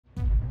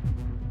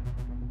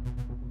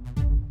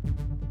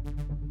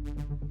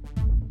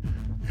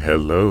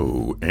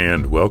Hello,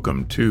 and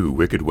welcome to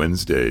Wicked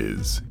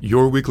Wednesdays,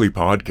 your weekly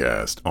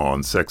podcast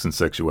on sex and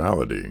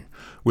sexuality,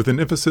 with an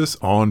emphasis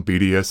on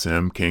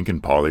BDSM, kink,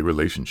 and poly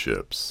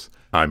relationships.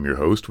 I'm your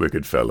host,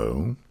 Wicked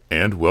Fellow,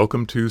 and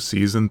welcome to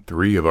Season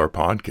 3 of our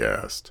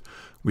podcast.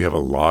 We have a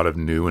lot of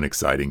new and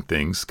exciting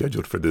things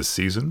scheduled for this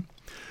season,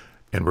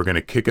 and we're going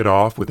to kick it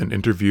off with an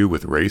interview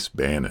with Race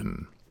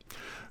Bannon.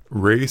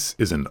 Race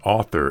is an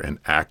author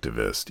and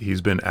activist.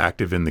 He's been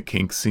active in the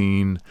kink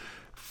scene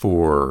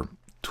for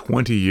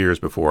 20 years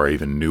before I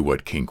even knew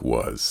what kink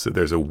was. So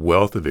there's a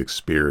wealth of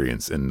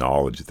experience and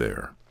knowledge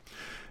there.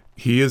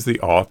 He is the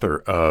author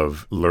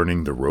of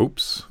Learning the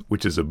Ropes,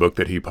 which is a book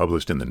that he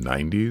published in the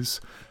 90s.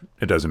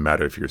 It doesn't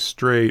matter if you're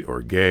straight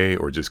or gay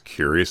or just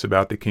curious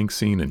about the kink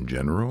scene in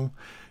general.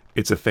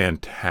 It's a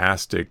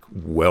fantastic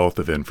wealth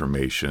of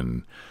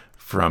information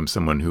from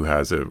someone who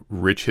has a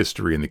rich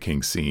history in the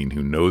kink scene,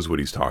 who knows what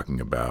he's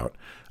talking about.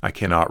 I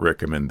cannot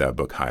recommend that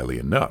book highly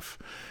enough.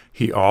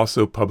 He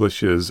also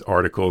publishes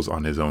articles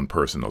on his own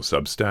personal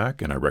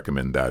Substack, and I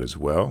recommend that as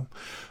well.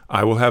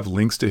 I will have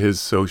links to his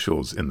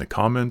socials in the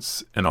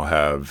comments, and I'll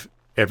have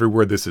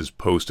everywhere this is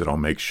posted, I'll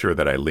make sure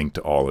that I link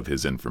to all of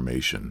his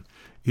information.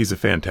 He's a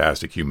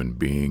fantastic human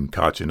being.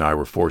 Katya and I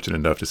were fortunate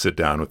enough to sit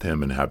down with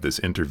him and have this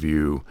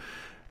interview,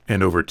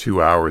 and over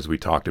 2 hours we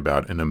talked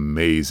about an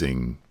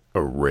amazing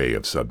array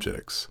of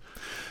subjects.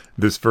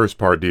 This first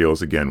part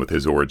deals again with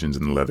his origins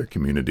in the leather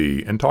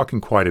community and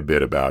talking quite a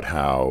bit about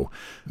how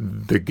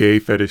the gay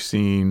fetish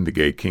scene, the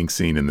gay kink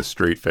scene, and the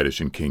straight fetish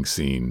and kink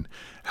scene,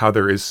 how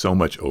there is so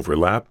much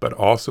overlap, but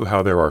also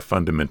how there are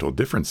fundamental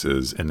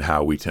differences in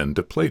how we tend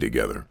to play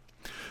together.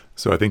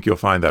 So I think you'll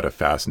find that a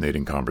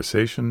fascinating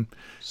conversation.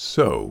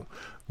 So,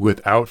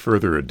 without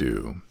further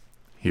ado,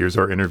 here's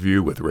our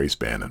interview with Race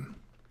Bannon.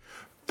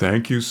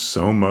 Thank you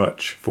so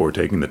much for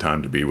taking the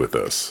time to be with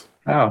us.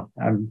 Oh,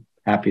 I'm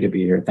happy to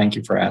be here. Thank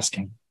you for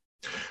asking.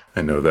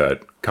 I know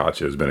that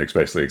Katya has been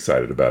especially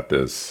excited about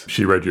this.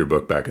 She read your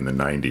book back in the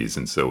 90s,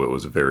 and so it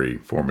was very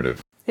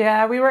formative.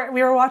 Yeah, we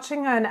were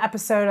watching an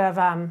episode of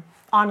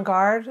On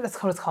Guard.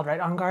 That's what it's called, right?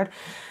 On Guard.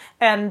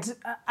 And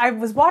I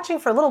was watching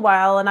for a little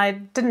while, and I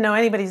didn't know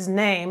anybody's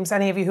names,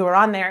 any of you who were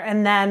on there.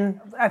 And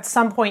then at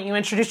some point you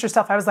introduced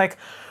yourself. I was like,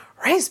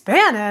 Race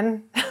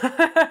Bannon.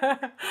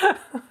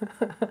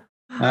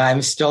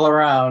 I'm still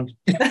around.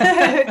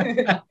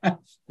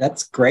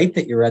 That's great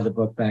that you read the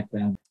book back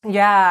then.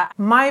 Yeah.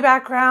 My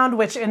background,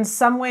 which in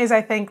some ways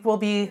I think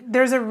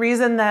there's a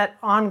reason that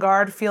On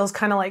Guard feels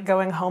kind of like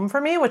going home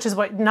for me, which is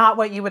not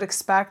what you would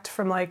expect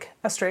from like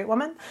a straight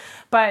woman,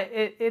 but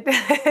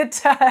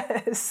it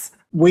does.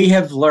 We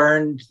have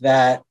learned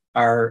that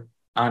our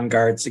On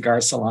Guard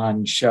Cigar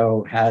Salon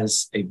show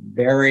has a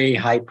very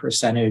high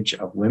percentage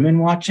of women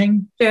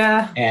watching.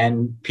 Yeah.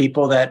 And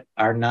people that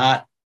are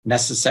not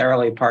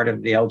necessarily part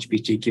of the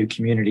LGBTQ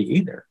community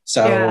either.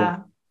 So yeah.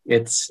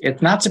 It's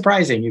not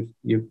surprising.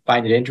 You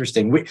find it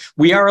interesting.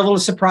 We are a little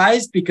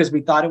surprised because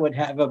we thought it would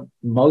have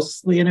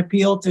mostly an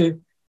appeal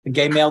to the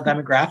gay male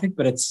demographic,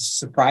 but it's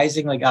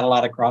surprisingly got a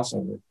lot of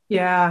crossover.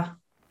 Yeah.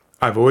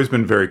 I've always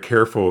been very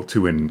careful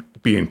to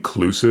be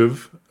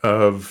inclusive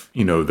of,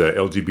 the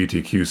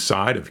LGBTQ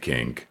side of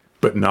kink,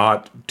 but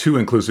not too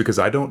inclusive because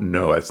I don't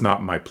know. It's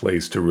not my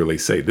place to really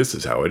say this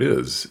is how it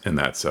is in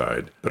that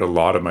side. But a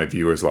lot of my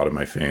viewers, a lot of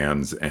my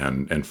fans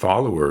and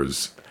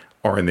followers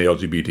are in the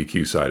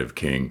LGBTQ side of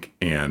kink.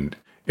 And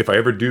if I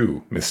ever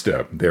do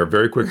misstep, they're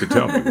very quick to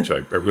tell me, which I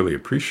really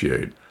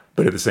appreciate.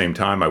 But at the same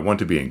time, I want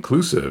to be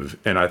inclusive.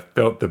 And I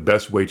felt the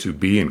best way to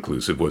be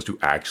inclusive was to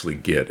actually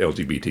get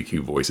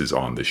LGBTQ voices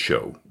on the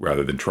show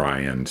rather than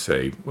try and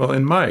say, well,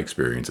 in my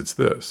experience, it's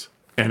this.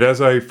 And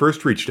as I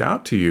first reached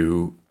out to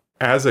you,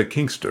 as a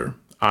kinkster,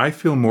 I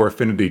feel more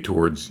affinity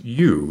towards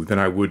you than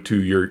I would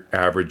to your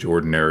average,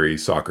 ordinary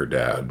soccer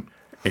dad.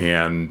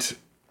 And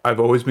I've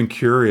always been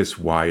curious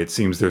why it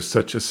seems there's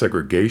such a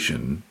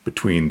segregation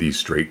between the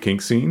straight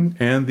kink scene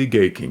and the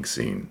gay kink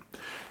scene.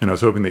 And I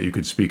was hoping that you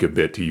could speak a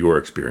bit to your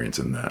experience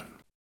in that.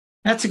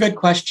 That's a good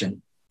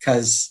question,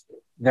 because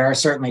there are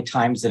certainly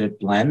times that it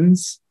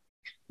blends,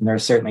 and there are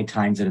certainly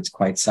times that it's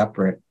quite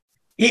separate.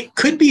 It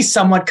could be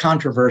somewhat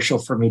controversial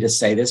for me to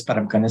say this, but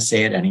I'm going to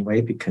say it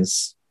anyway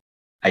because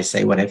I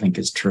say what I think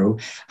is true.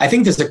 I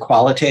think there's a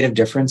qualitative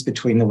difference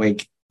between the way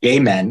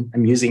gay men,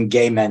 I'm using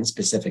gay men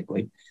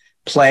specifically,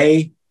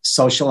 play,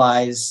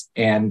 socialize,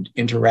 and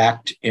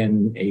interact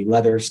in a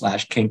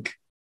leather/kink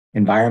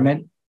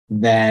environment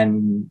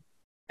than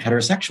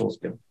heterosexuals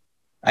do.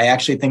 I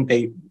actually think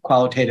they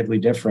qualitatively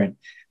different.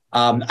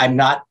 I'm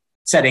not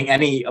setting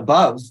any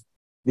above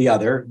the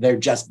other. They're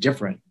just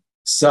different.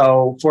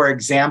 So, for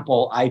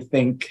example, I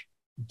think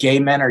gay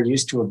men are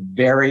used to a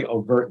very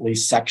overtly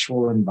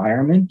sexual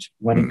environment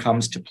when it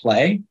comes to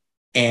play.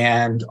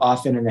 And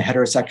often in the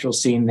heterosexual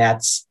scene,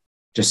 that's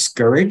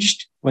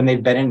discouraged when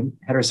they've been in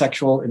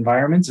heterosexual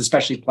environments,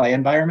 especially play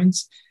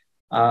environments.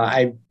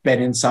 I've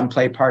been in some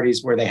play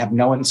parties where they have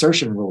no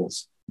insertion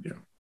rules. Yeah.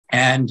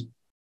 And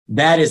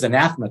that is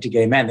anathema to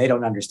gay men. They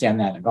don't understand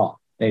that at all.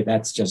 They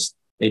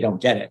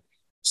don't get it.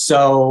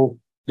 So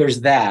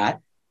there's that.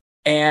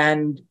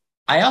 And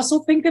I also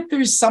think that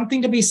there's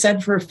something to be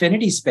said for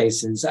affinity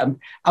spaces.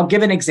 I'll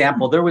give an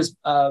example. There was,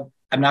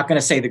 I'm not going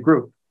to say the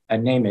group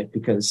and name it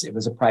because it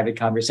was a private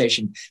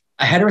conversation,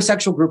 a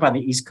heterosexual group on the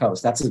East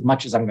Coast. That's as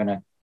much as I'm going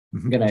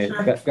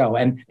to go.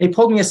 And they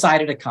pulled me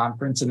aside at a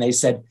conference and they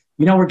said,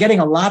 we're getting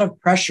a lot of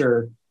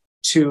pressure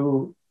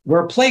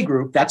we're a play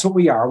group. That's what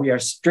we are. We are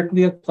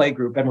strictly a play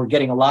group. And we're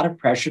getting a lot of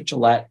pressure to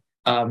let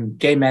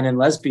gay men and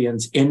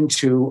lesbians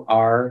into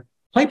our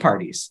play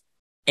parties.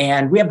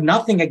 And we have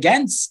nothing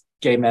against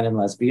gay men and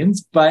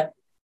lesbians, but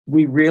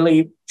we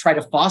really try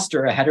to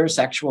foster a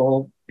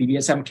heterosexual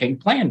BDSM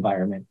kink play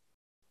environment.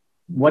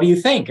 What do you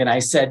think? And I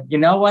said, you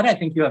know what? I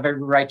think you have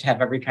every right to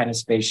have every kind of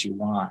space you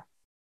want.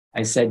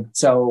 I said,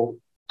 so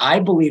I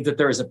believe that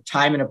there is a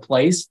time and a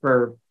place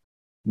for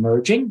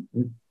merging,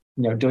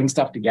 doing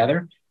stuff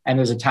together. And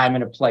there's a time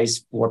and a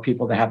place for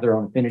people to have their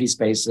own affinity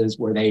spaces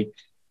where they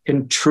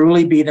can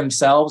truly be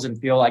themselves and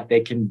feel like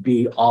they can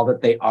be all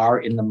that they are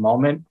in the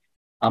moment,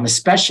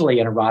 especially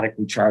in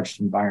erotically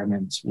charged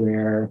environments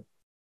where,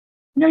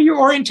 your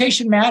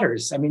orientation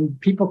matters. I mean,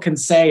 people can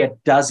say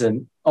it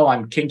doesn't,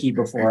 I'm kinky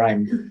before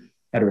I'm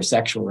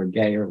heterosexual or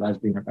gay or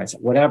lesbian or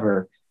bisexual,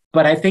 whatever.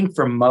 But I think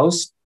for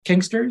most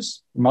kinksters,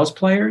 most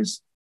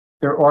players,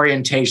 their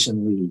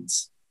orientation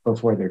leads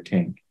before their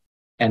kink.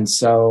 And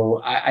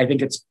so I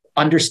think it's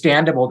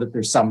understandable that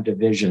there's some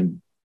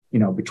division,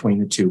 between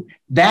the two.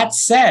 That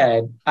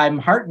said, I'm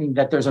heartened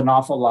that there's an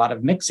awful lot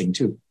of mixing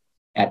too,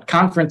 at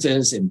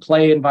conferences, in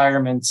play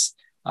environments,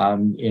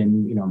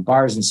 in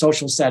bars and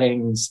social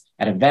settings,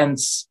 at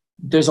events.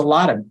 There's a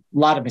lot of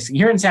mixing.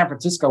 Here in San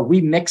Francisco, we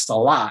mixed a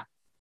lot,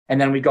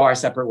 and then we go our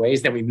separate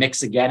ways. Then we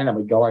mix again, and then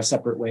we go our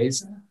separate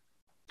ways.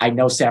 I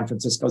know San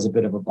Francisco is a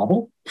bit of a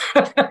bubble,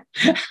 but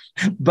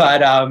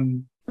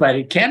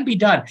it can be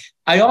done.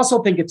 I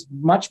also think it's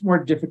much more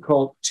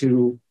difficult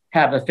to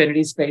have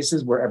affinity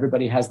spaces where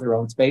everybody has their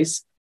own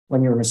space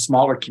when you're in a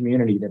smaller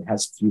community that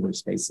has fewer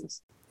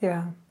spaces.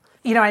 Yeah.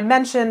 I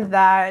mentioned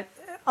that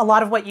a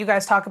lot of what you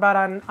guys talk about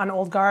on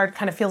Old Guard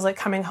kind of feels like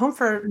coming home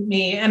for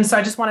me. And so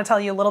I just want to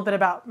tell you a little bit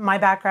about my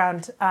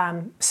background.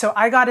 So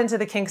I got into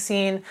the kink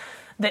scene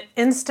the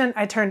instant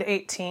I turned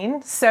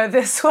 18. So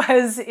this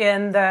was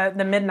in the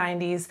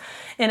mid-90s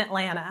in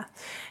Atlanta.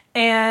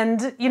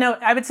 And,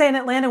 I would say in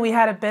Atlanta, we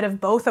had a bit of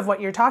both of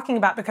what you're talking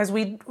about because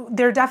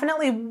there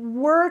definitely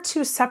were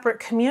two separate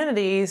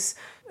communities.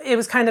 It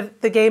was kind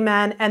of the gay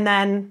men and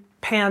then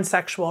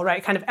pansexual,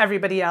 right? Kind of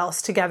everybody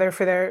else together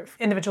for their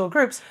individual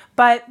groups.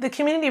 But the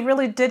community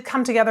really did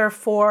come together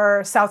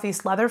for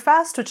Southeast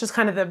Leatherfest, which is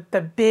kind of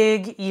the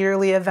big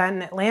yearly event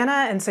in Atlanta.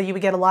 And so you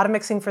would get a lot of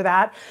mixing for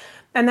that.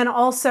 And then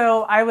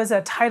also I was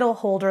a title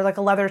holder, like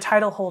a leather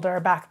title holder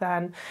back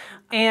then.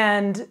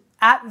 And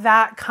at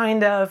that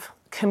kind of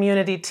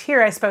community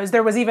tier, I suppose,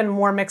 there was even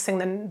more mixing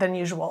than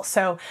usual.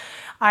 So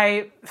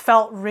I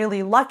felt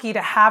really lucky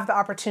to have the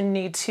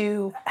opportunity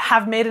to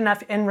have made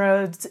enough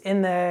inroads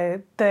in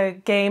the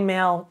gay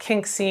male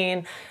kink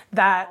scene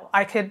that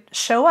I could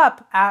show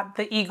up at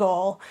the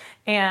Eagle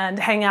and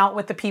hang out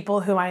with the people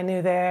who I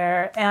knew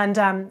there.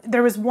 And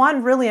there was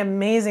one really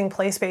amazing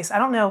play space. I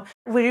don't know,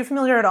 were you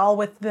familiar at all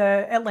with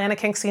the Atlanta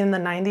kink scene in the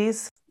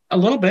 90s? A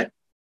little bit.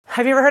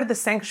 Have you ever heard of the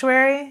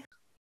Sanctuary?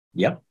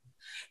 Yep.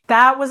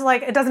 That was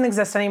it doesn't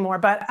exist anymore,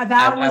 but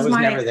I was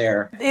never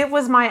there. It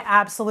was my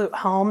absolute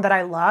home that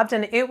I loved.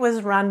 And it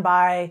was run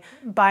by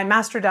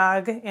Master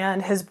Doug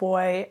and his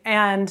boy.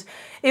 And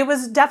it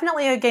was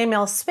definitely a gay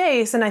male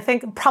space. And I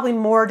think probably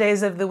more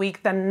days of the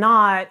week than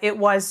not, it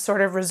was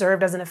sort of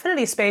reserved as an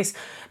affinity space.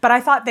 But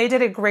I thought they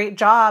did a great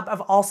job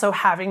of also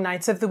having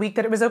nights of the week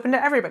that it was open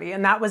to everybody.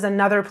 And that was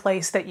another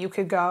place that you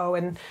could go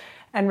and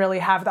really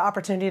have the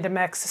opportunity to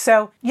mix.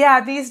 So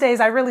yeah, these days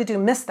I really do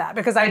miss that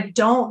because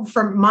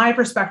from my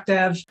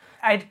perspective,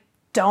 I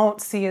don't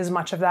see as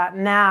much of that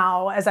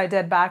now as I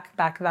did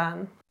back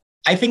then.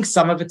 I think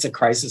some of it's a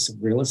crisis of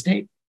real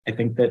estate. I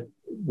think that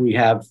we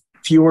have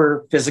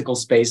fewer physical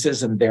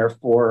spaces and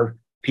therefore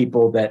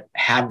people that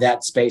have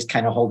that space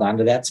kind of hold on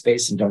to that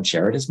space and don't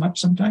share it as much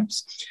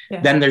sometimes.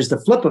 Yeah. Then there's the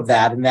flip of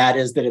that. And that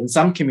is that in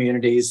some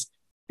communities,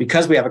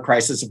 because we have a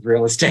crisis of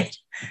real estate,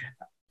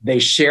 they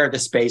share the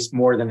space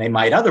more than they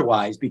might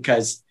otherwise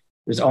because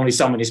there's only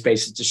so many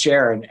spaces to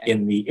share. And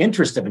in the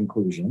interest of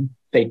inclusion,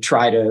 they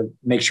try to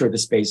make sure the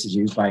space is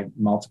used by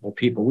multiple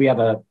people. We have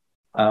a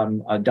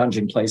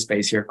dungeon play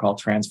space here called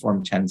Transform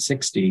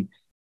 1060.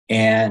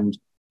 And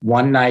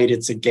one night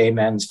it's a gay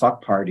men's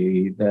fuck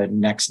party. The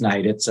next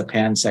night it's a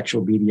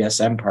pansexual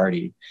BDSM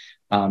party.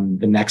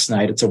 The next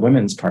night it's a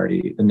women's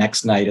party. The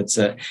next night it's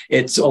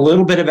a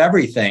little bit of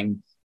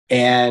everything.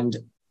 And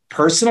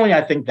personally,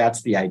 I think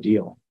that's the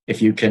ideal.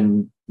 If you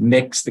can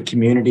mix the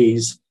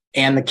communities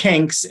and the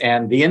kinks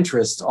and the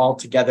interests all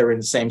together in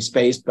the same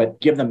space, but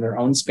give them their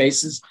own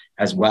spaces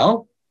as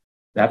well,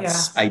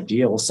 that's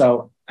ideal.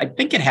 So I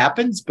think it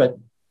happens, but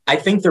I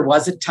think there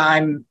was a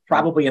time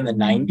probably in the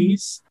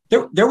 90s.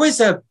 There was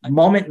a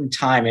moment in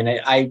time,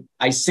 and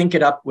I sync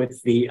it up with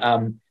the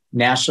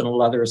National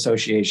Leather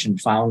Association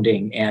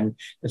founding and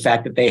the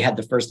fact that they had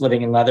the first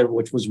Living in Leather,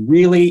 which was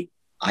really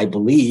I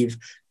believe,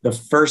 the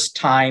first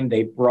time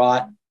they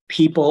brought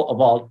people of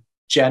all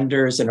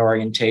genders and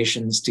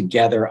orientations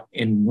together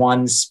in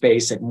one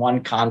space at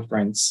one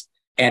conference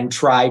and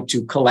tried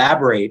to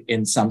collaborate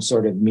in some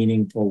sort of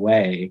meaningful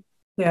way.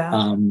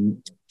 Yeah.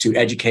 To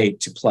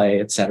educate, to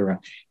play, et cetera.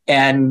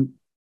 And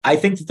I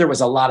think that there was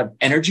a lot of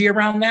energy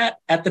around that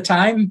at the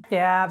time.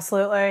 Yeah,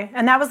 absolutely.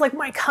 And that was like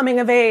my coming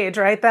of age,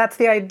 right? That's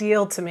the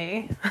ideal to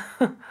me.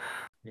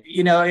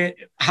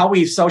 How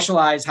we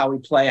socialize, how we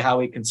play, how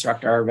we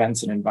construct our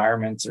events and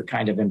environments are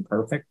kind of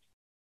imperfect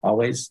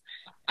always.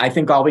 I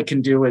think all we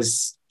can do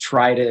is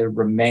try to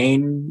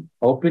remain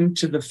open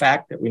to the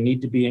fact that we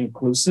need to be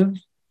inclusive.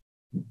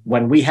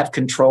 When we have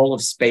control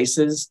of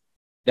spaces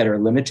that are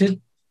limited,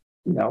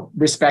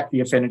 respect the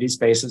affinity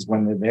spaces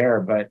when they're there.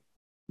 But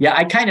yeah,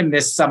 I kind of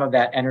miss some of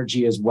that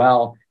energy as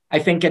well. I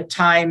think at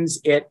times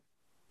it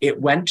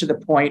went to the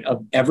point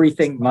of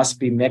everything must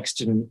be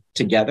mixed and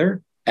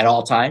together at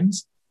all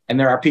times. And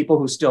there are people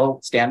who still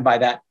stand by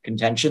that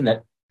contention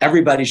that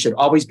everybody should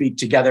always be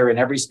together in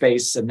every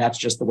space, and that's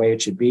just the way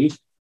it should be.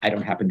 I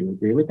don't happen to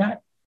agree with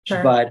that.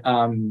 Sure. But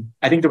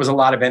I think there was a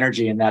lot of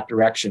energy in that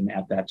direction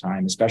at that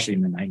time, especially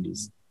in the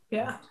 90s.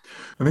 Yeah.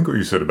 I think what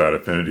you said about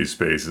affinity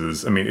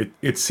spaces,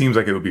 it seems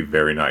like it would be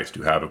very nice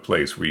to have a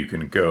place where you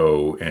can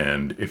go,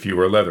 and if you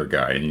were a leather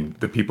guy and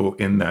the people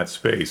in that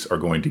space are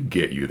going to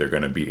get you, they're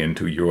going to be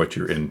into what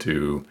you're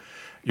into.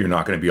 You're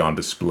not going to be on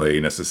display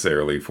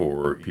necessarily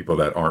for people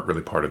that aren't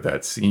really part of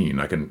that scene.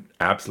 I can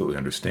absolutely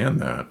understand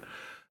that.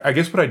 I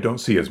guess what I don't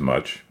see as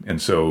much,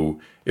 and so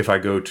if I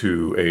go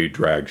to a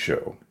drag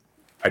show,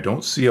 I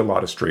don't see a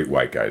lot of straight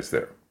white guys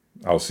there.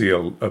 I'll see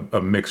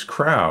a mixed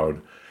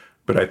crowd,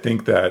 but I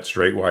think that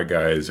straight white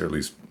guys, or at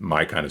least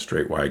my kind of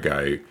straight white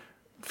guy,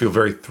 feel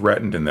very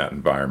threatened in that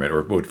environment,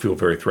 or would feel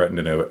very threatened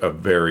in a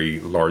very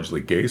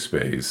largely gay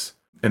space.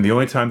 And the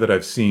only time that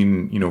I've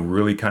seen,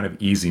 really kind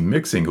of easy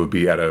mixing would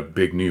be at a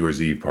big New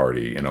Year's Eve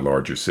party in a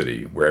larger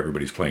city where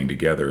everybody's playing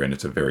together and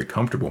it's a very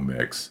comfortable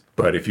mix.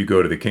 But if you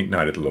go to the kink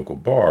night at the local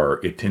bar,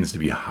 it tends to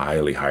be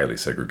highly, highly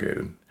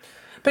segregated.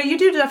 But you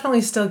do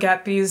definitely still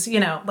get these,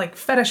 like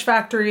Fetish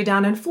Factory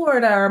down in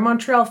Florida or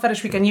Montreal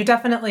Fetish Weekend. You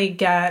definitely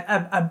get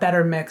a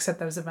better mix at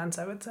those events,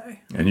 I would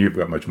say. And you've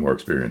got much more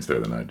experience there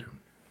than I do.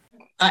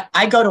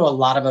 I go to a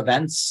lot of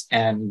events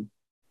and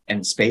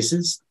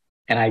spaces,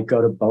 and I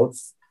go to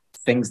both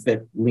things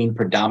that lean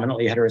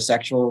predominantly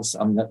heterosexual,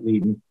 some that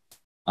lean,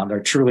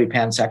 they're truly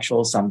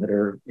pansexual, some that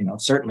are,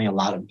 certainly a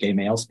lot of gay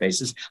male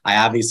spaces. I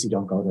obviously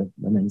don't go to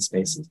women's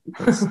spaces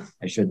because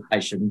I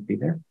shouldn't be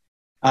there.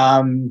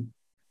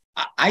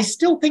 I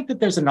still think that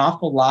there's an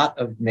awful lot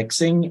of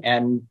mixing,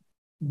 and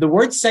the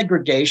word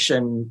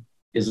segregation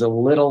is a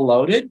little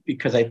loaded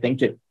because I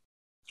think it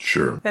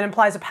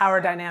implies a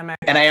power dynamic.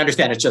 And I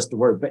understand it's just a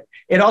word, but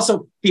it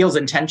also feels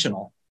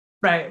intentional.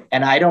 Right.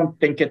 And I don't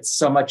think it's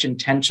so much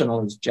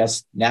intentional as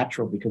just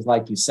natural, because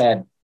like you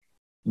said,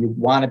 you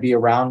want to be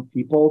around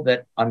people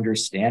that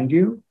understand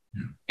you.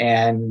 Yeah.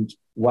 And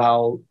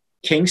while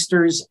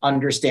kinksters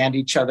understand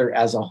each other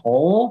as a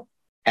whole,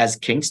 as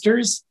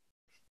kinksters,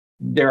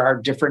 there are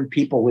different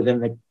people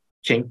within the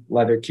kink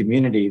leather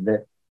community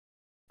that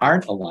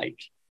aren't alike.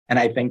 And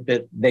I think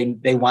that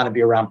they want to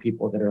be around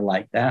people that are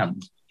like them.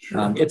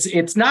 Sure.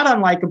 It's not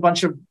unlike a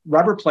bunch of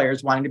rubber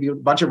players wanting to be a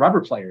bunch of rubber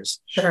players.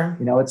 Sure.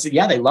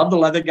 They love the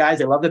leather guys,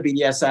 they love the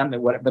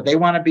BDSM, but they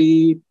want to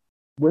be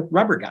with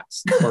rubber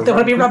guys. They want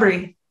to be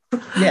rubbery.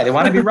 Yeah, they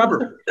want to be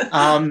rubber.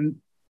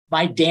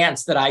 My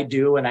dance that I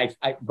do, and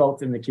I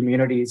both in the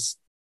communities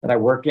that I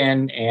work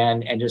in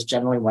and just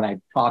generally when I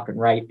talk and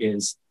write,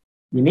 is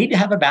you need to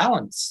have a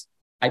balance.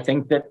 I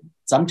think that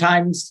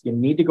sometimes you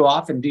need to go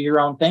off and do your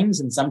own things,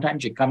 and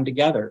sometimes you come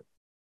together.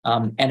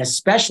 And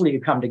especially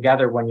you come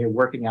together when you're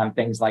working on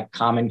things like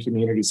common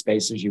community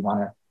spaces you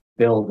want to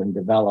build and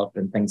develop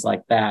and things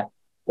like that.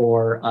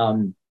 Or,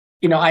 I'm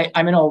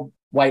an old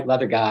white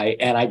leather guy,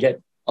 and I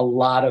get a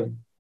lot of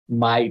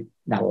not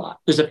a lot.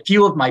 There's a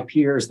few of my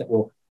peers that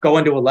will go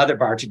into a leather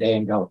bar today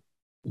and go,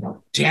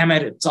 damn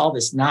it, it's all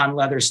this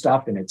non-leather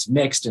stuff and it's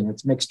mixed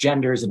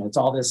genders and it's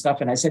all this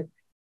stuff. And I said,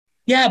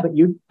 yeah, but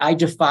I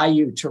defy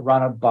you to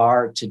run a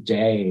bar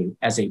today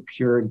as a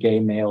pure gay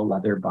male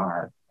leather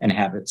bar and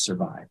have it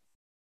survive.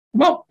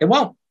 Well, it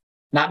won't.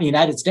 Not in the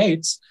United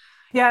States.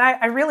 Yeah,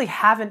 I really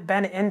haven't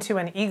been into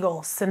an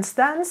Eagle since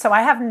then, so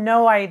I have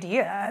no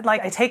idea.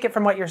 Like, I take it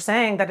from what you're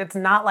saying that it's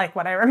not like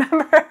what I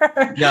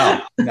remember.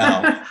 No.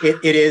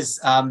 It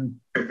is.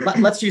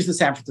 Let's use the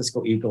San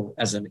Francisco Eagle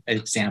as an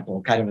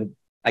example, kind of an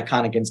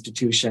iconic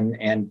institution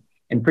and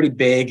pretty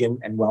big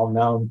and well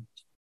known.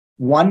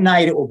 One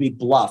night it will be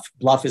Bluff.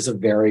 Bluff is a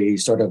very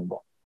sort of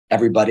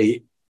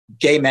everybody,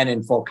 gay men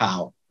in full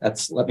cowl.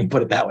 Let me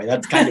put it that way.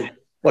 That's kind of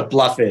what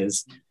Bluff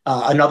is.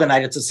 Another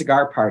night, it's a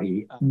cigar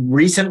party.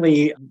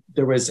 Recently,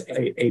 there was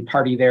a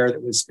party there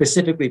that was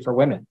specifically for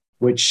women,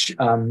 which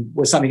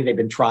was something they've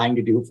been trying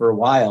to do for a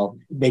while.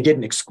 They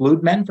didn't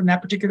exclude men from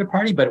that particular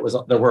party, but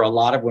there were a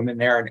lot of women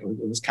there, and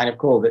it was kind of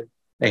cool that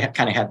they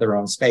kind of had their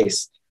own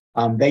space.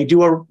 They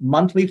do a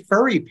monthly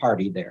furry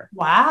party there.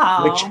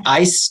 Wow. Which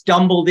I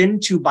stumbled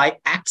into by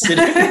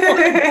accident.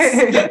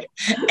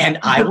 And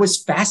I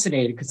was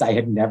fascinated because I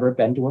had never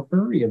been to a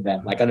furry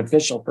event, like an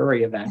official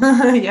furry event.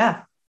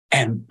 Yeah.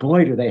 And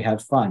boy, do they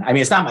have fun. I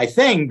mean, it's not my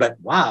thing, but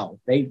wow,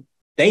 they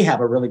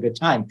have a really good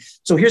time.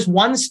 So here's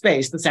one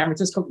space, the San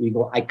Francisco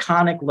Eagle,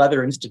 iconic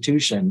leather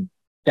institution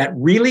that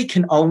really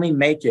can only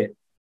make it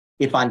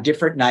if on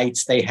different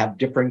nights they have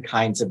different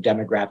kinds of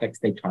demographics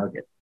they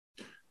target.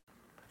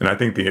 And I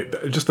think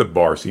just the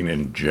bar scene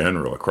in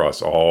general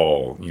across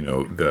all,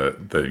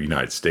 the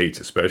United States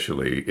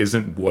especially,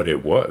 isn't what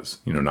it was,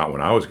 not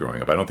when I was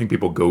growing up. I don't think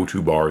people go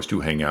to bars to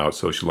hang out,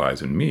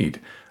 socialize, and meet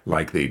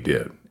like they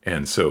did.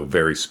 And so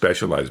very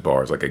specialized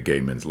bars like a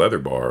gay men's leather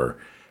bar,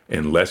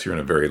 unless you're in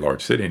a very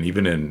large city, and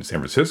even in San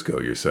Francisco,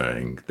 you're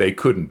saying they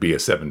couldn't be a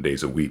 7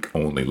 days a week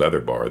only leather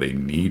bar. They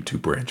need to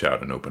branch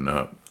out and open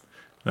up.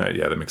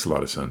 Yeah, that makes a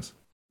lot of sense.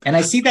 And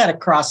I see that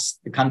across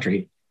the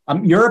country.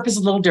 Europe is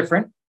a little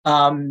different.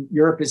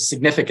 Europe is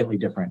significantly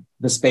different.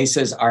 The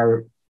spaces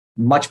are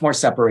much more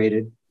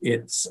separated.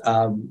 It's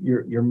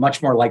you're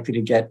much more likely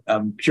to get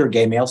pure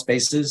gay male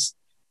spaces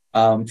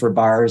for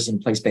bars and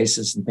play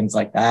spaces and things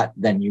like that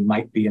than you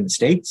might be in the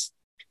States.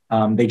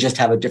 They just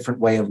have a different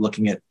way of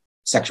looking at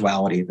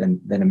sexuality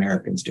than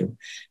Americans do.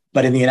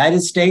 But in the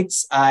United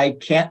States, I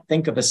can't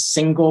think of a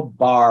single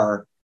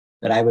bar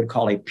that I would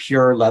call a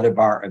pure leather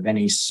bar of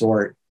any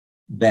sort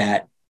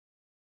that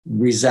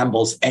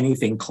resembles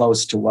anything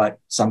close to what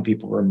some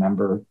people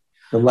remember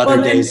the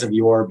leather days of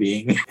yore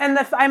being. And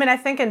I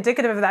think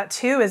indicative of that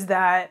too is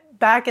that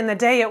back in the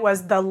day, it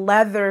was the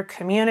leather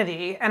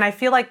community. And I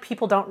feel like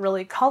people don't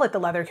really call it the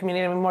leather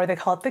community anymore. They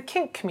call it the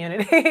kink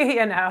community,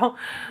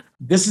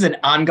 This is an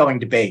ongoing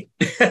debate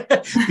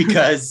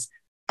because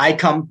I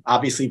come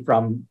obviously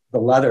from the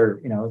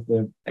leather,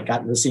 I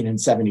got in the scene in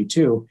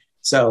 72.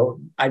 So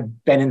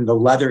I've been in the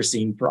leather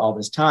scene for all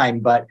this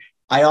time, but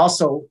I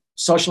also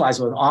socialize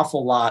with an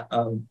awful lot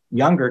of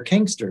younger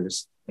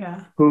kinksters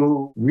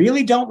who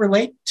really don't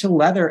relate to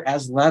leather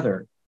as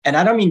leather. And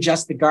I don't mean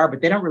just the garb, but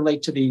they don't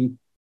relate to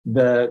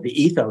the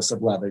ethos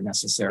of leather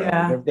necessarily.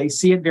 Yeah. They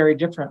see it very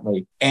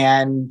differently.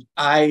 And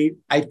I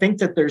think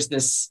that there's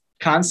this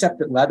concept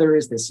that leather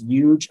is this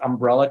huge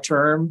umbrella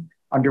term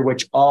under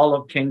which all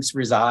of kinks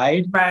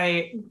reside.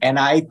 Right. And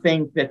I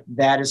think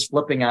that is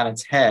flipping on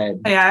its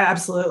head. Yeah,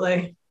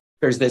 absolutely.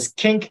 There's this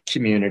kink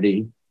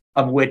community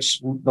of which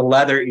the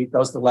leather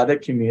ethos, the leather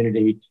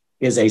community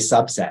is a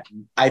subset.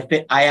 I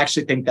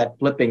actually think that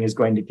flipping is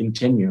going to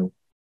continue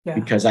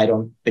because I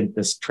don't think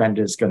this trend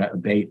is going to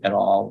abate at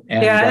all.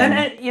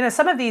 And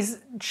some of these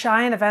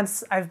giant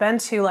events I've been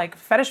to, like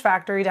Fetish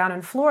Factory down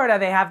in Florida,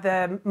 they have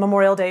the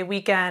Memorial Day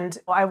weekend.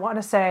 I want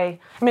to say,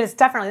 it's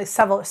definitely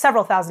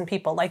several thousand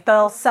people. Like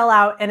they'll sell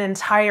out an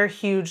entire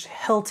huge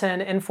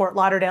Hilton in Fort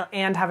Lauderdale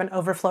and have an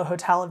overflow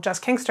hotel of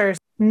just kinksters.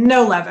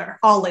 No leather,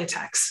 all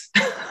latex.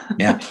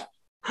 Yeah.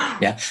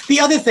 Yeah. The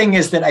other thing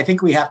is that I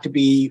think we have to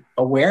be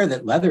aware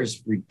that leather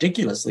is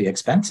ridiculously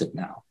expensive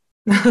now.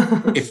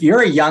 If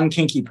you're a young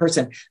kinky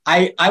person,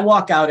 I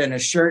walk out in a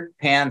shirt,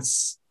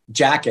 pants,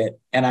 jacket,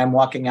 and I'm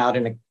walking out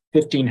in a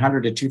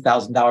 $1,500 to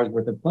 $2,000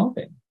 worth of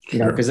clothing,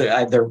 because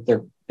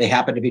they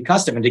happen to be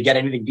custom, and to get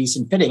anything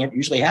decent fitting, it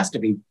usually has to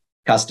be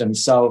custom.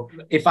 So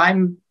if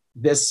I'm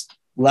this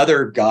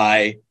leather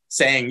guy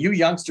saying, you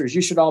youngsters,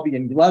 you should all be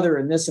in leather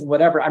and this and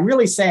whatever, I'm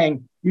really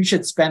saying you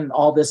should spend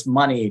all this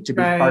money to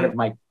be part of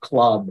my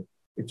club,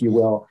 if you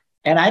will.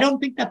 And I don't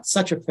think that's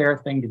such a fair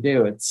thing to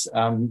do. It's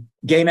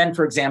gay men,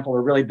 for example,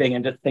 are really big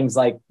into things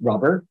like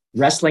rubber.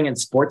 Wrestling and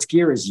sports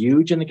gear is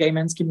huge in the gay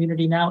men's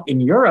community now. In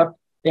Europe,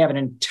 they have an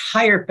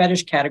entire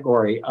fetish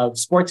category of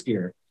sports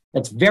gear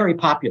that's very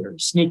popular.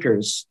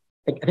 Sneakers,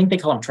 I think they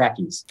call them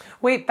trackies.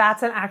 Wait,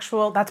 that's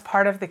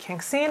part of the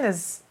kink scene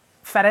is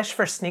fetish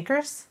for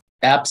sneakers?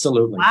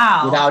 Absolutely.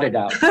 Wow. Without a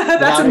doubt.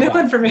 That's a new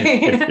one for me.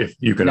 If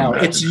you can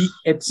imagine.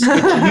 It's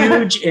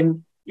huge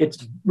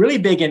it's really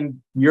big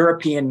in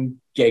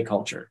European gay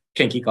culture,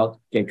 kinky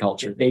gay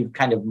culture. They've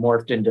kind of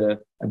morphed into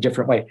a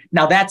different way.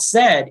 Now, that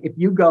said, if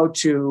you go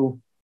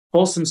to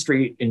Folsom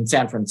Street in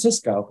San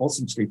Francisco,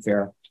 Folsom Street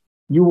Fair,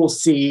 you will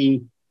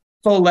see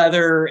faux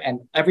leather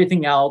and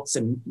everything else,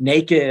 and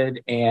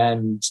naked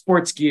and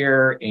sports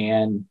gear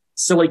and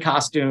silly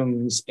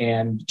costumes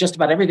and just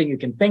about everything you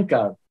can think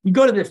of. You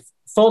go to the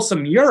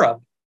Folsom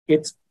Europe,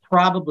 it's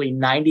probably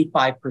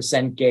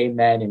 95% gay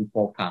men in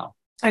full cow.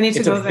 I need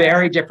to go there. It's a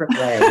very different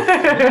way.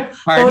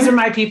 Those are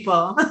my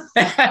people.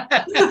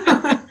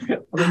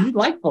 Well, you'd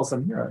like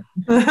Folsom Europe.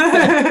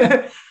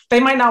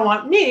 They might not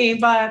want me,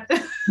 but...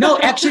 I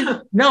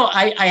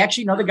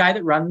actually know the guy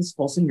that runs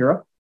Folsom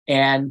Europe,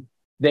 and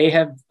they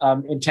have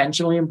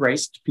intentionally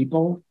embraced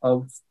people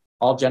of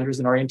all genders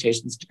and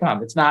orientations to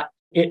come.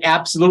 It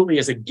absolutely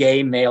is a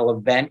gay male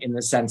event in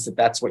the sense that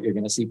that's what you're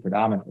going to see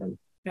predominantly.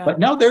 Yeah. But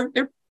no, they're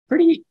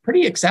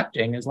pretty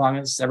accepting as long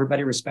as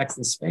everybody respects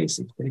the space.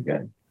 It's pretty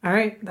good. All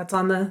right, that's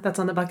on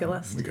the bucket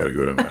list. We got to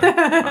go to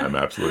that. I'm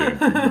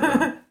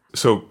absolutely.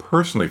 So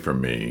personally, for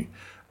me,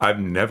 I've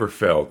never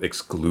felt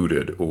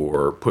excluded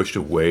or pushed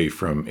away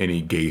from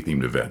any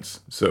gay-themed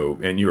events. So,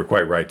 and you were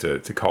quite right to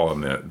call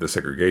them the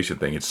segregation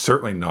thing. It's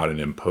certainly not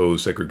an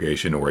imposed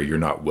segregation or a you're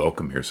not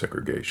welcome here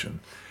segregation.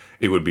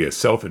 It would be a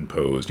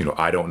self-imposed,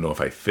 I don't know if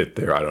I fit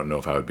there. I don't know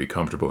if I would be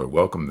comfortable or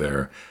welcome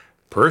there.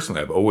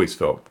 Personally, I've always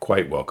felt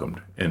quite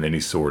welcomed in any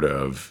sort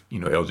of,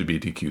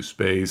 LGBTQ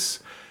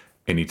space,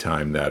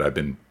 anytime that I've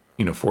been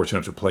fortunate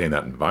enough to play in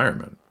that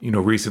environment.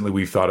 Recently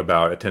we've thought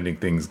about attending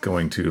things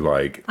going to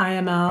like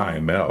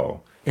IML.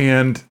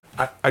 And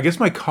I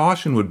guess my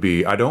caution would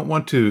be, I don't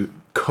want to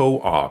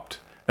co-opt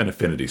an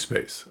affinity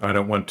space. I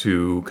don't want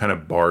to kind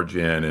of barge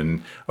in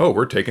and,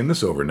 we're taking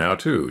this over now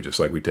too, just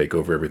like we take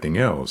over everything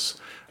else.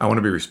 I want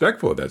to be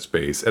respectful of that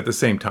space. At the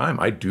same time,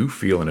 I do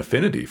feel an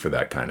affinity for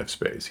that kind of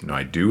space.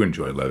 I do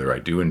enjoy leather. I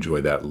do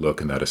enjoy that look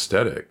and that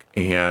aesthetic.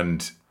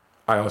 And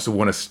I also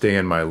want to stay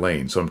in my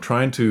lane. So I'm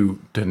trying to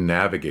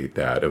navigate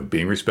that of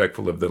being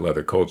respectful of the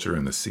leather culture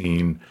and the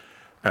scene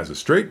as a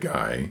straight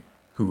guy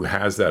who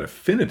has that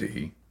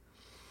affinity,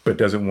 but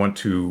doesn't want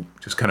to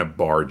just kind of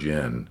barge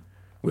in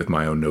with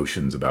my own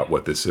notions about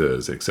what this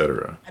is,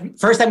 etc.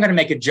 First, I'm going to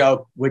make a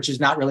joke, which is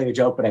not really a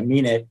joke, but I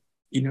mean it.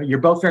 You're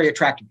both very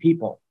attractive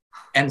people.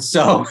 And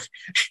so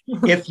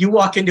if you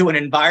walk into an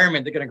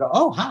environment, they're going to go,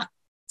 oh, hi.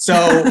 So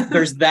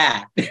there's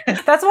that.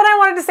 That's what I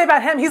wanted to say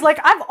about him. He's like,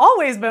 I've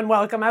always been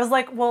welcome. I was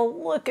like,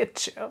 well, look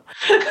at you.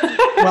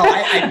 Well,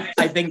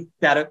 I think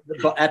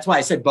that's why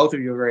I said both of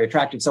you are very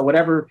attractive. So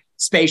whatever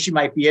space you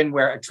might be in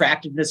where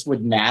attractiveness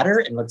would matter,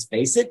 and let's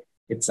face it,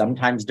 it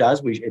sometimes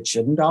does. It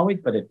shouldn't always,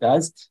 but it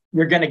does.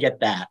 You're going to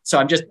get that.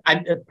 So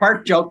I'm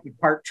part joke,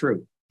 part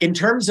true. In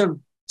terms of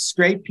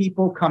straight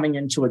people coming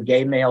into a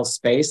gay male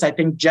space, I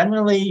think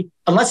generally,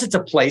 unless it's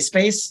a play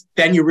space,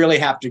 then you really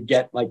have to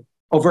get like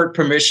overt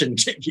permission,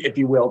 if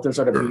you will, to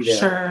sort of be there,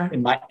 sure,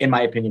 in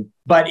my opinion.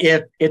 But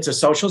if it's a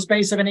social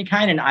space of any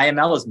kind, and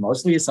IML is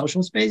mostly a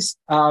social space,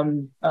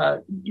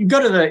 you go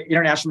to the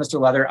International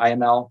Mr. Leather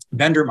IML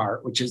vendor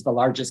mart, which is the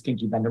largest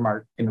kinky vendor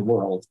mart in the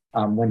world.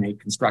 When they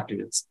constructed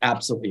it, it's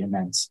absolutely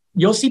immense.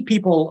 You'll see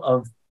people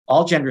of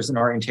all genders and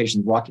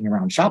orientations walking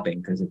around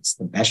shopping because it's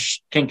the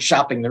best kink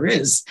shopping there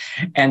is.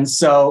 And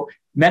so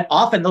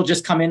often they'll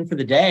just come in for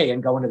the day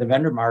and go into the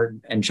vendor mart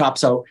and shop.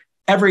 So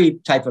every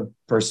type of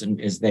person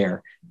is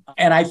there.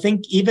 And I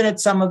think even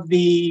at some of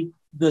the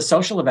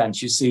social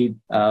events, you see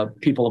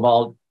people of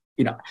all,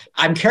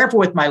 I'm careful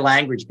with my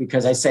language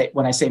because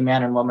when I say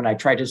man and woman, I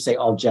try to say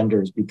all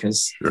genders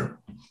because sure.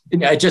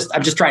 I'm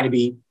just trying to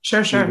be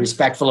sure.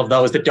 respectful of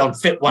those that don't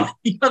fit one or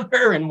the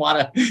other and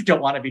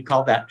don't want to be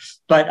called that.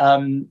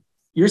 But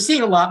you're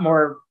seeing a lot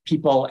more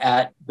people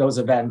at those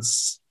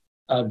events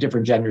of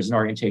different genders and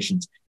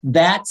orientations.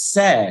 That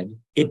said,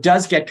 it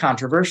does get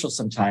controversial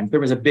sometimes. There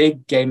was a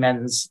big gay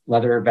men's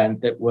leather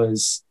event that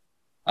was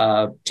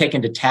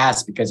taken to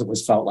task because it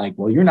was felt like,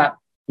 well, you're not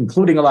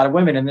including a lot of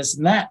women in this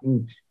and that.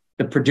 And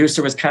the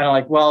producer was kind of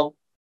like, well,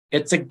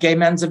 it's a gay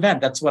men's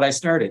event. That's what I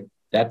started.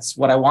 That's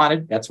what I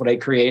wanted. That's what I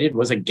created,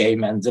 was a gay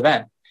men's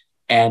event.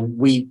 And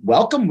we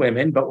welcome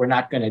women, but we're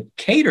not going to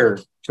cater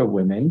to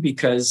women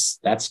because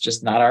that's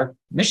just not our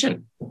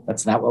mission.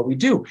 That's not what we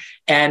do.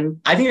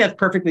 And I think that's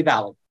perfectly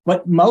valid.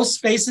 But most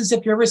spaces,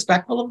 if you're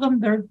respectful of them,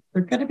 they're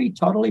going to be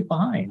totally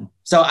fine.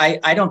 So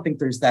I don't think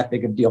there's that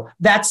big of a deal.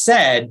 That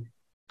said,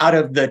 out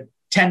of the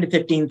 10 to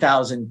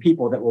 15,000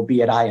 people that will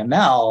be at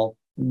IML,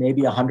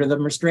 maybe 100 of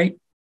them are straight.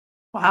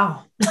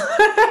 Wow.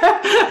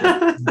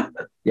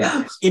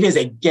 Yeah. It is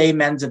a gay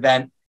men's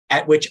event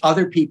at which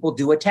other people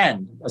do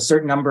attend. A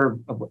certain number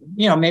of,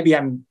 maybe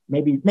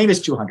it's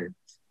 200.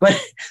 But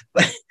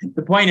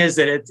the point is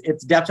that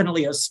it's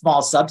definitely a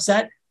small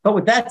subset. But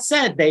with that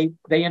said, they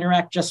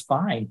interact just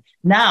fine.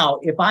 Now,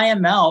 if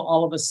IML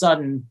all of a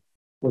sudden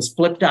was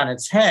flipped on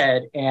its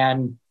head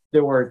and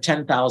there were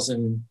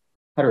 10,000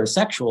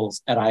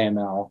 heterosexuals at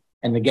IML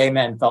and the gay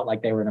men felt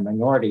like they were in a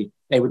minority,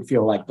 they would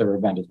feel like their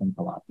event has been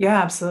collapsed.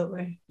 Yeah,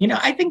 absolutely.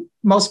 I think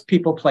most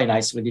people play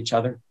nice with each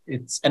other.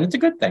 It's a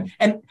good thing.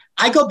 And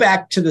I go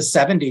back to the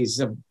 70s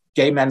of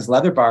gay men's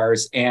leather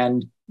bars,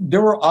 and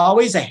there were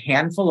always a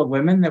handful of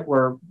women that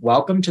were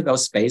welcome to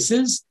those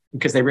spaces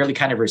because they really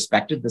kind of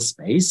respected the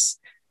space.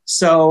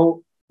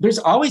 So there's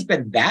always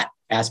been that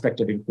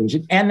aspect of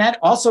inclusion. And that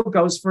also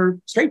goes for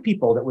straight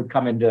people that would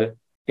come into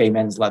gay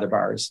men's leather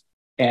bars.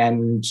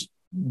 And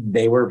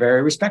they were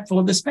very respectful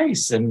of the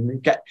space.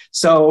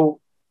 So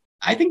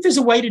I think there's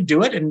a way to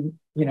do it. And,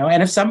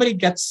 and if somebody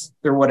gets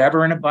their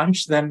whatever in a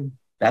bunch, then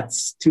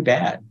that's too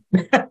bad.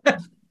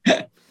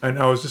 And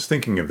I was just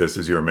thinking of this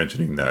as you were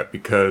mentioning that,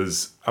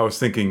 because I was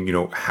thinking,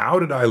 how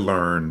did I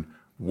learn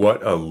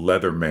what a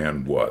leather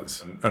man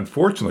was?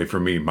 Unfortunately for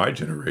me, my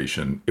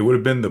generation, it would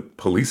have been the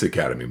Police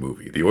Academy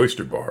movie, The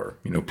Oyster Bar,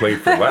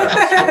 Played for Laughs.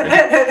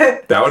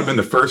 Right? That would have been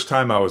the first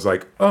time I was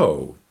like,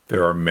 oh,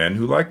 there are men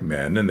who like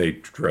men and they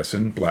dress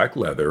in black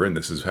leather and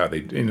this is how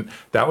they do.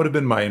 That would have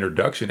been my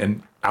introduction.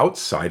 And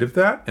outside of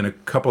that, and a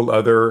couple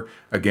other,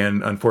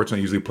 again,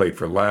 unfortunately, usually played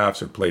for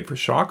laughs or played for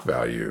shock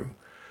value,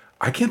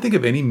 I can't think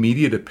of any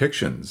media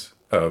depictions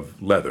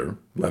of leather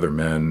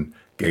men,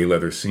 gay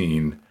leather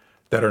scene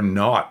that are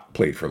not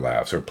played for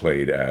laughs or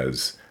played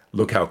as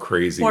look how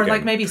crazy or and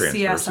like maybe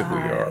transgressive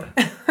we are.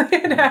 CSI.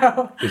 You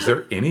know? Is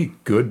there any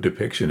good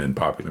depiction in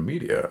popular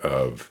media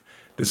of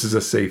this is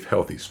a safe,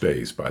 healthy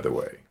space, by the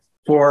way?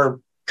 For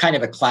kind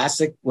of a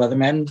classic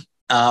Leatherman,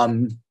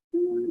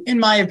 in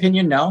my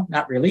opinion, no,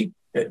 not really.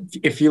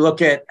 If you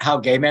look at how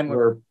gay men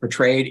were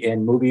portrayed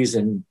in movies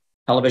and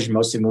television,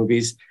 mostly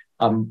movies,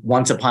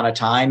 once upon a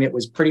time, it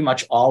was pretty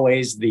much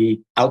always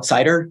the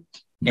outsider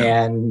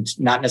and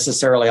not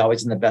necessarily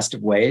always in the best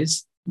of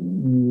ways.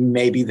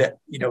 Maybe that,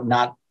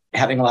 not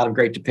having a lot of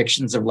great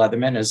depictions of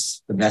Leatherman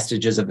is the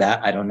vestiges of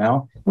that. I don't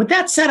know. With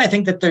that said, I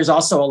think that there's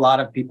also a lot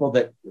of people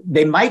that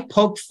they might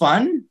poke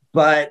fun,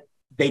 but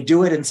they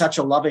do it in such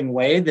a loving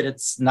way that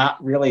it's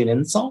not really an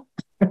insult.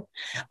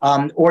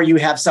 Or you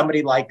have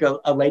somebody like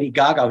a Lady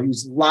Gaga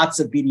who's lots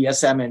of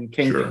BDSM and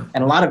kink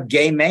and a lot of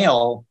gay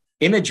male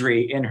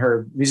imagery in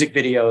her music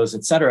videos,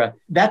 etc.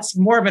 That's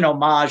more of an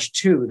homage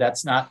too.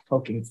 That's not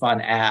poking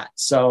fun at.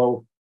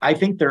 So I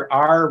think there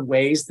are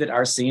ways that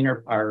are seen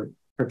or are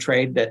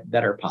portrayed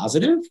that are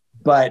positive,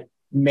 but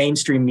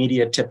mainstream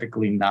media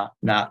typically not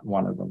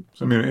one of them.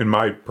 So, I mean, in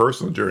my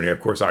personal journey, of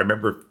course, I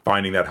remember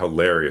finding that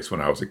hilarious when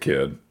I was a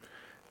kid.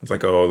 It's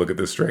like, oh, look at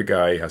this straight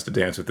guy. He has to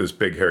dance with this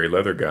big hairy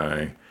leather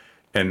guy.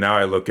 And now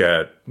I look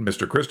at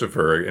Mr.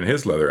 Christopher in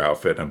his leather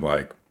outfit, and I'm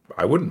like,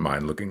 I wouldn't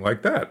mind looking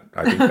like that.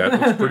 I think that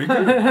looks pretty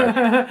good.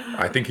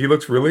 I think he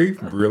looks really,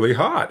 really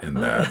hot in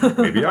that.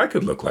 Maybe I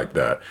could look like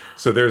that.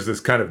 So there's this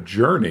kind of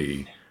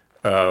journey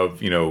of,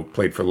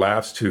 played for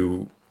laughs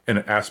to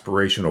an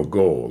aspirational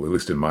goal, at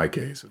least in my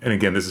case. And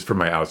again, this is from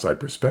my outside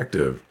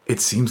perspective. It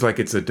seems like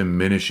it's a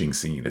diminishing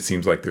scene. It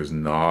seems like it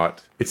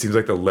seems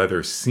like the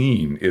leather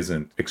scene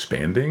isn't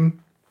expanding.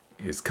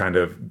 It's kind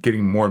of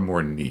getting more and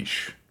more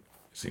niche,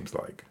 it seems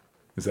like.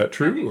 Is that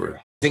true? Or?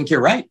 I think you're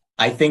right.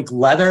 I think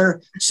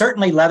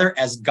certainly leather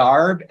as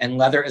garb and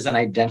leather as an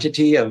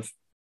identity of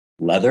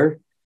leather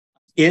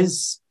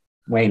is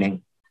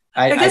waning.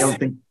 I don't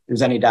think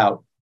there's any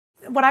doubt.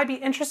 What I'd be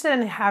interested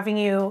in having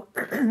you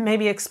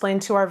maybe explain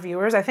to our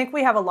viewers, I think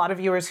we have a lot of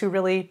viewers who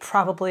really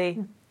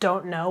probably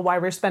don't know why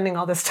we're spending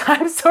all this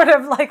time sort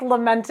of like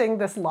lamenting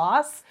this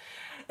loss.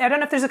 I don't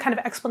know if there's a kind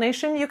of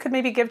explanation you could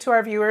maybe give to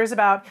our viewers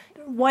about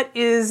what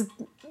is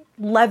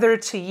leather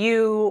to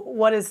you?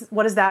 What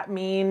does that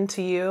mean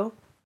to you?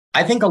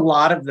 I think a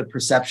lot of the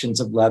perceptions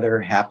of leather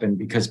happen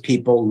because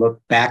people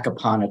look back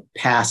upon a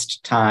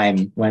past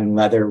time when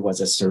leather was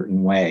a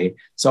certain way.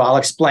 So I'll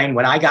explain.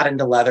 When I got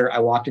into leather, I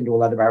walked into a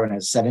leather bar when I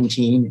was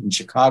 17 in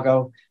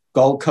Chicago,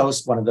 Gold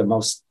Coast, one of the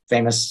most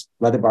famous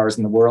leather bars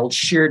in the world.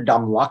 Sheer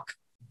dumb luck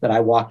that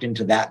I walked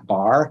into that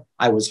bar.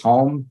 I was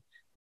home.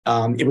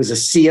 It was a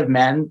sea of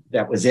men.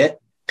 That was it.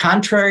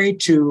 Contrary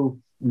to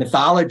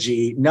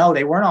mythology, no,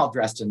 they weren't all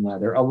dressed in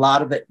leather. A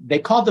lot of it, they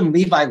called them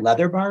Levi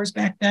leather bars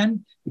back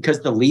then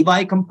because the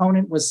Levi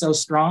component was so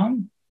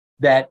strong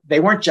that they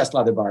weren't just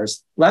leather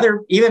bars.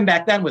 Leather, even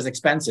back then, was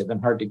expensive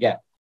and hard to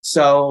get.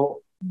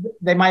 So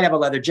they might have a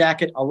leather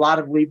jacket, a lot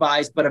of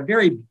Levi's, but a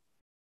very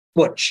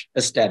butch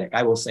aesthetic,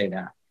 I will say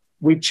that.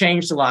 We've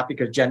changed a lot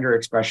because gender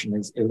expression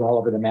is all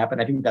over the map.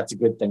 And I think that's a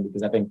good thing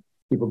because I think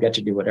people get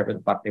to do whatever the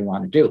fuck they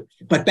want to do.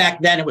 But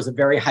back then, it was a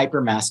very hyper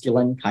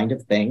masculine kind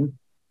of thing.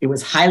 It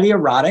was highly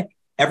erotic.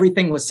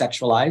 Everything was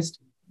sexualized.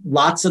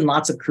 Lots and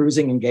lots of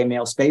cruising in gay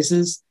male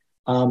spaces.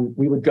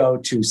 We would go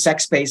to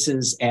sex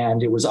spaces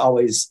and it was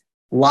always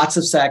lots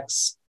of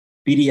sex,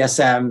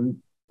 BDSM,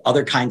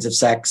 other kinds of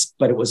sex,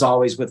 but it was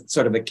always with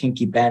sort of a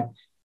kinky bent.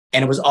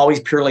 And it was always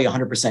purely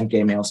 100%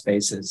 gay male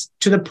spaces,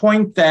 to the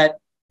point that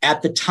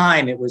at the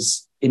time it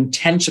was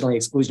intentionally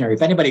exclusionary.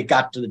 If anybody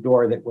got to the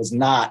door that was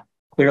not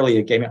clearly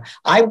a gay male.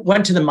 I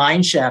went to the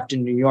Mine Shaft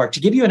in New York to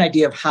give you an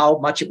idea of how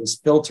much it was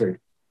filtered.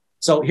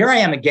 So here I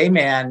am, a gay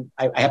man.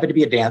 I happen to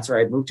be a dancer.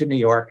 I moved to New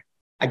York.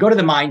 I go to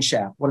the Mine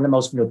Shaft, one of the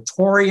most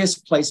notorious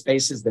play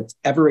spaces that's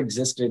ever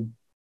existed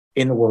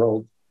in the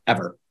world,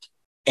 ever.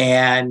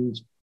 And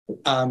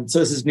so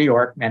this is New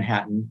York,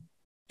 Manhattan.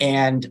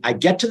 And I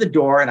get to the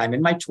door and I'm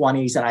in my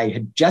 20s and I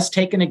had just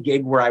taken a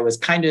gig where I was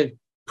kind of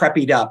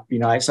preppied up.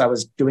 So I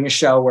was doing a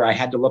show where I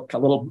had to look a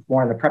little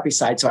more on the preppy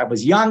side. So I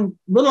was young,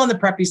 a little on the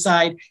preppy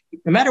side.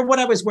 No matter what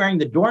I was wearing,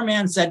 the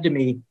doorman said to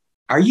me,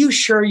 "Are you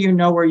sure you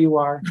know where you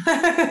are?"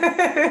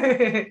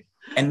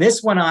 And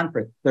this went on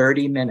for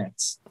 30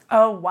 minutes.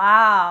 Oh,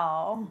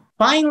 wow.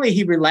 Finally,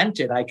 he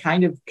relented. I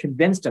kind of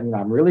convinced him,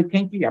 I'm really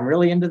kinky. I'm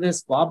really into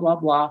this, blah, blah,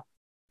 blah.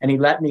 And he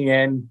let me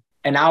in.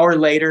 An hour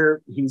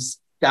later, he's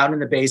down in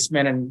the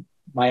basement and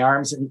my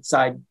arm's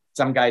inside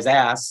some guy's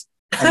ass.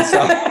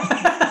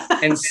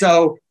 And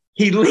so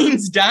he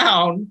leans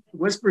down,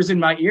 whispers in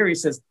my ear. He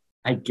says,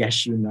 "I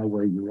guess you know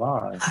where you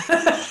are."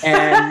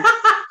 And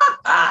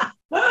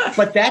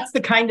but that's the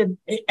kind of,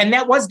 and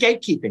that was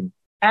gatekeeping,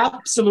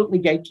 absolutely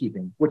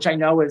gatekeeping, which I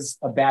know is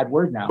a bad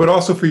word now. But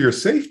also for your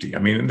safety. I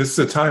mean, this is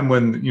a time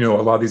when,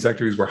 a lot of these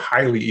activities were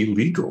highly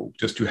illegal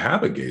just to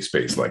have a gay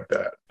space like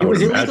that. It was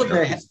illegal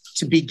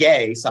to be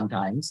gay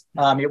sometimes.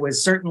 It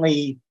was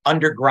certainly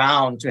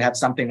underground to have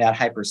something that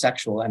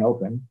hypersexual and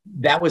open.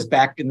 That was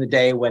back in the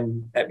day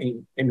when,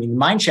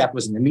 Mine Shaft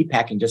was in the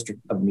meatpacking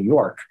district of New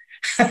York.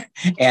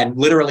 And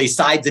literally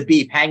sides of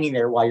beef hanging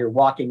there while you're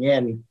walking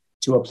in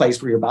to a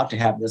place where you're about to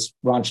have this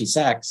raunchy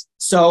sex.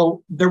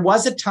 So there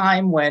was a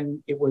time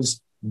when it was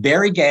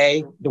very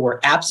gay. There were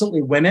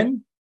absolutely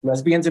women,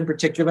 lesbians in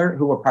particular,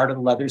 who were part of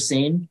the leather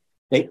scene.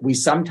 We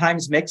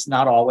sometimes mix,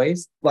 not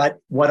always. But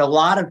what a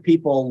lot of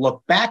people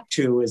look back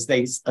to is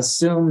they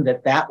assume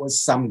that that was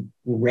some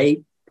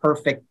great,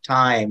 perfect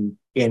time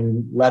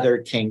in leather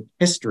kink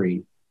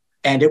history.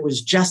 And it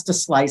was just a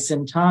slice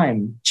in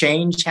time.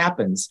 Change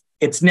happens.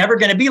 It's never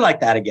going to be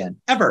like that again,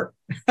 ever.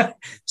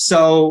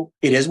 So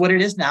it is what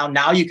it is now.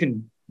 Now you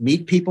can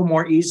meet people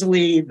more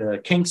easily. The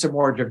kinks are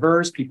more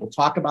diverse. People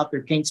talk about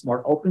their kinks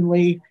more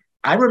openly.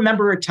 I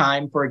remember a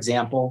time, for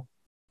example,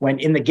 when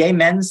in the gay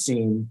men's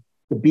scene,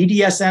 the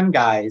BDSM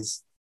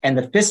guys and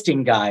the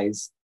fisting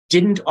guys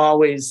didn't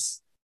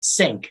always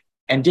sync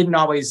and didn't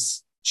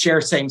always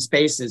share same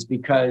spaces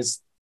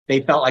because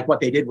they felt like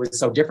what they did was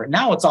so different.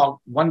 Now it's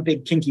all one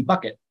big kinky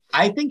bucket.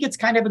 I think it's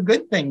kind of a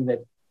good thing that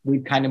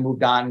we've kind of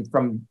moved on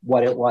from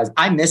what it was.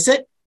 I miss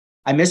it.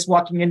 I miss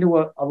walking into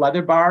a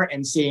leather bar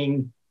and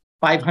seeing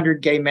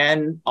 500 gay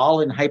men all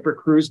in hyper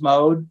cruise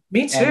mode.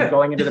 Me too. And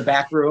going into the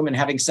back room and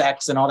having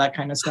sex and all that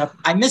kind of stuff.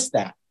 I miss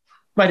that,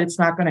 but it's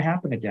not going to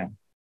happen again.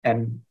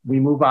 And we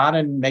move on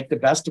and make the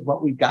best of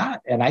what we've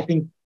got. And I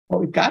think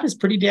what we've got is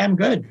pretty damn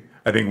good.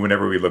 I think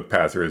whenever we look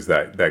past, there is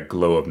that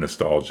glow of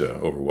nostalgia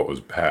over what was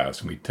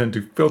past. And we tend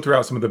to filter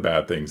out some of the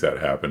bad things that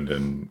happened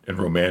and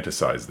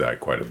romanticize that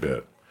quite a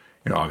bit.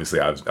 Obviously,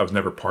 I was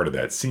never part of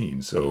that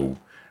scene, so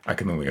I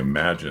can only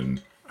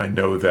imagine. I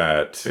know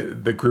that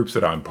the groups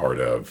that I'm part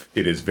of,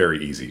 it is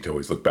very easy to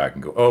always look back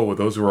and go, oh, well,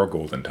 those were our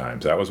golden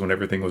times. That was when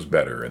everything was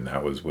better, and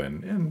that was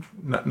when,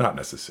 and not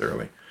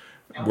necessarily.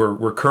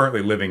 We're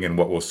currently living in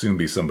what will soon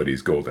be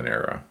somebody's golden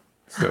era.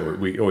 So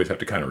we always have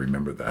to kind of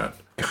remember that.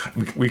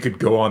 God, we could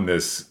go on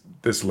this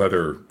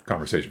leather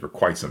conversation for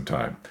quite some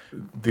time.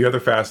 The other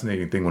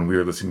fascinating thing when we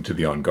were listening to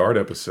the On Guard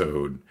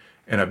episode,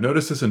 and I've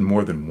noticed this in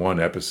more than one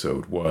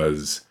episode,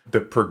 was the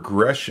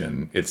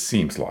progression, it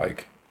seems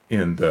like,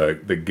 in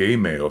the gay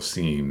male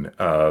scene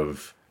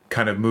of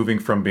kind of moving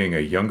from being a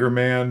younger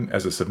man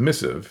as a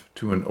submissive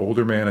to an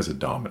older man as a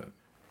dominant.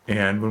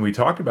 And when we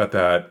talked about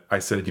that, I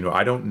said,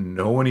 I don't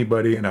know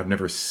anybody, and I've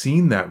never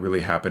seen that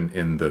really happen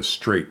in the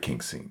straight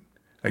kink scene.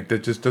 Like,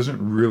 that just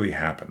doesn't really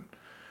happen.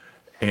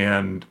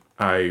 And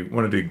I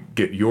wanted to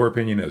get your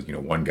opinion as,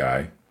 one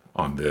guy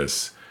on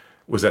this.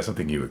 Was that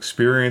something you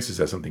experienced? Is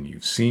that something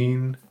you've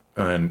seen?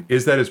 And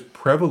is that as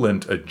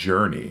prevalent a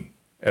journey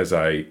as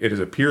it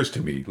appears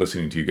to me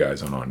listening to you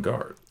guys on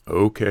Guard?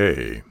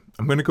 Okay,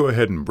 I'm going to go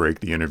ahead and break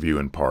the interview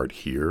in part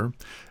here.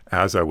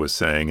 As I was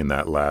saying in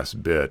that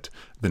last bit,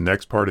 the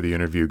next part of the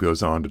interview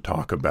goes on to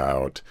talk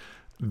about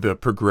the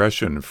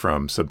progression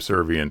from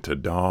subservient to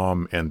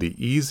dom and the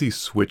easy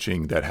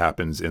switching that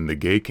happens in the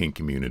gay kink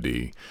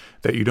community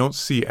that you don't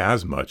see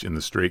as much in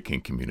the straight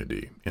kink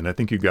community. And I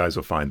think you guys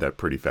will find that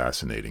pretty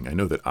fascinating. I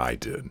know that I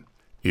did.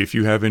 If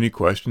you have any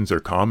questions or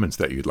comments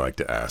that you'd like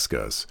to ask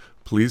us,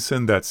 please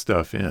send that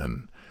stuff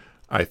in.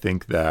 I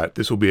think that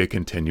this will be a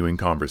continuing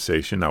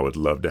conversation. I would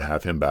love to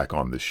have him back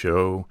on the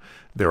show.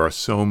 There are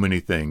so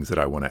many things that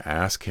I want to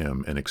ask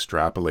him and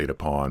extrapolate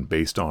upon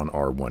based on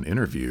our one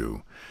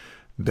interview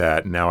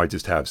that now I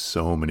just have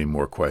so many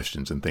more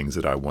questions and things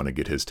that I want to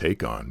get his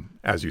take on.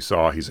 As you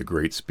saw, he's a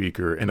great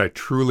speaker, and I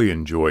truly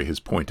enjoy his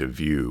point of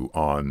view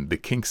on the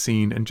kink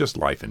scene and just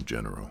life in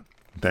general.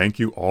 Thank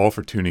you all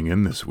for tuning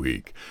in this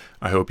week.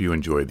 I hope you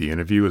enjoyed the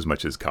interview as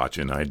much as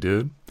Katya and I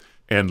did,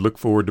 and look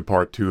forward to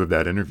part 2 of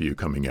that interview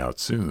coming out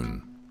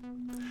soon.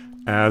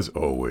 As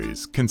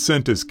always,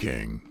 consent is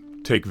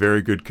king. Take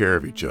very good care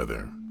of each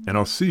other, and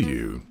I'll see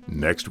you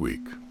next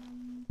week.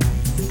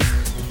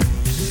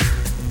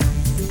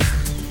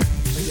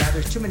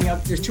 There's too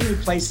many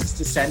places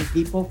to send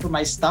people for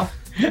my stuff.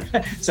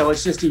 So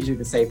it's just easier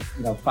to say,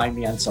 find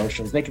me on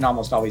socials. They can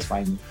almost always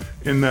find me.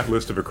 In that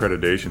list of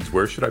accreditations,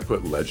 where should I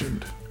put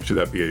legend? Should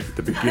that be at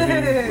the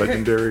beginning,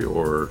 legendary,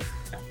 or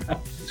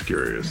just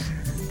curious?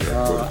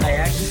 I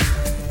actually...